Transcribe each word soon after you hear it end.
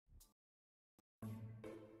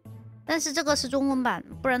但是这个是中文版，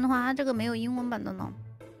不然的话它这个没有英文版的呢。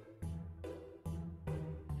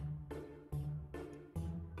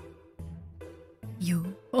有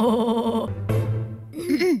哦。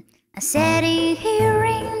Sitting here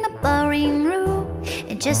in the boring room,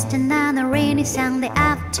 it's just another rainy Sunday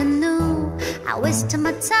afternoon. I wasted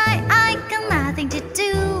my time, I got nothing to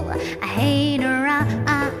do. I hang around,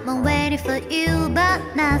 I'm waiting for you, but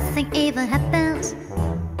nothing even happens.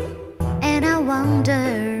 And I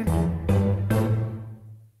wonder,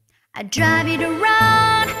 I drive it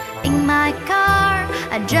around in my car.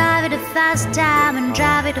 I drive it fast time and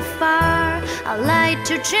drive it far. I like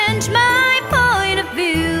to change my point of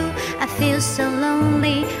view. I feel so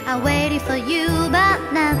lonely, I'm waiting for you, but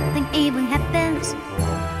nothing even happens.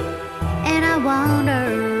 And I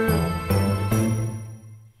wonder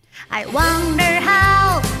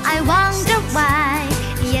how, I wonder why.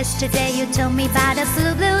 Yesterday you told me about the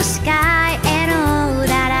blue, blue sky, and all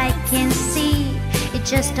that I can see is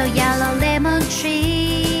just a yellow lemon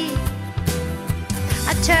tree.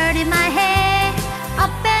 I turn in my head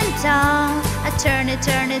up and down. I turn it,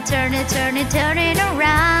 turn it, turn it, turn it, turn it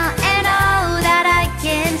around, and all that I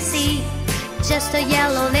can see just a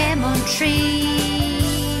yellow lemon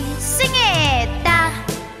tree. Sing it! Da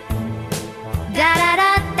da da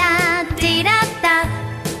da da dee da da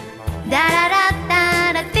da da da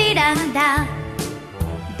da da dee da da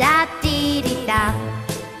da dee dee da.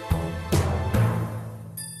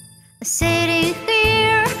 Sitting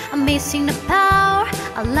here, I'm missing the power.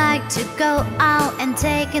 I like to go out and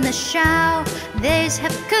take in the shower. There's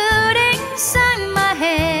have good inside my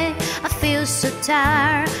head. I feel so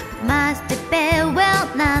tired, but must be bad. Well,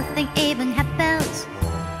 nothing even happens.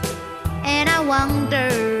 And I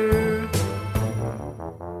wonder,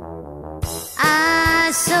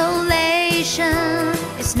 isolation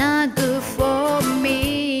is not good for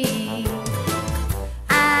me.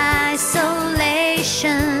 Isolation,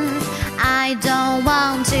 I don't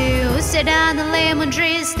want to sit on the lemon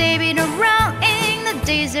tree, stepping around in the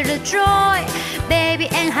desert of joy. Baby,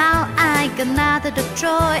 and how I got nothing to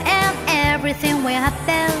joy, and everything will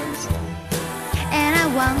happen. And I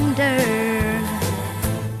wonder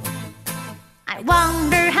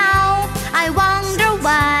how, I wonder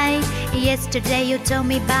why. Yesterday you told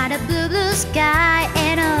me about the blue, blue sky,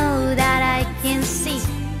 and all that I can see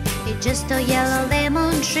is just a yellow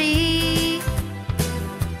lemon tree.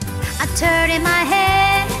 I turn in my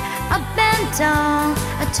head up and down.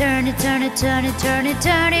 I turn it, turn it, turn it, turn it,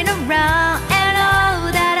 turn it around, and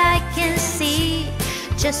all that I can see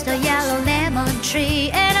just a yellow lemon tree.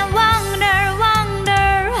 And I wonder,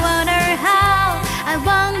 wonder, wonder how, I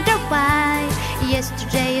wonder why.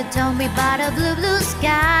 Yesterday you told me about a blue, blue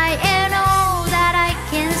sky, and all that I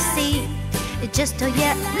can see is just a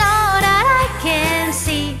yellow that I can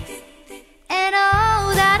see, and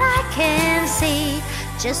all that I can see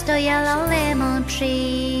just a yellow lemon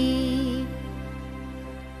tree.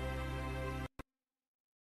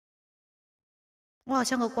 我好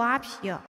像个瓜皮啊。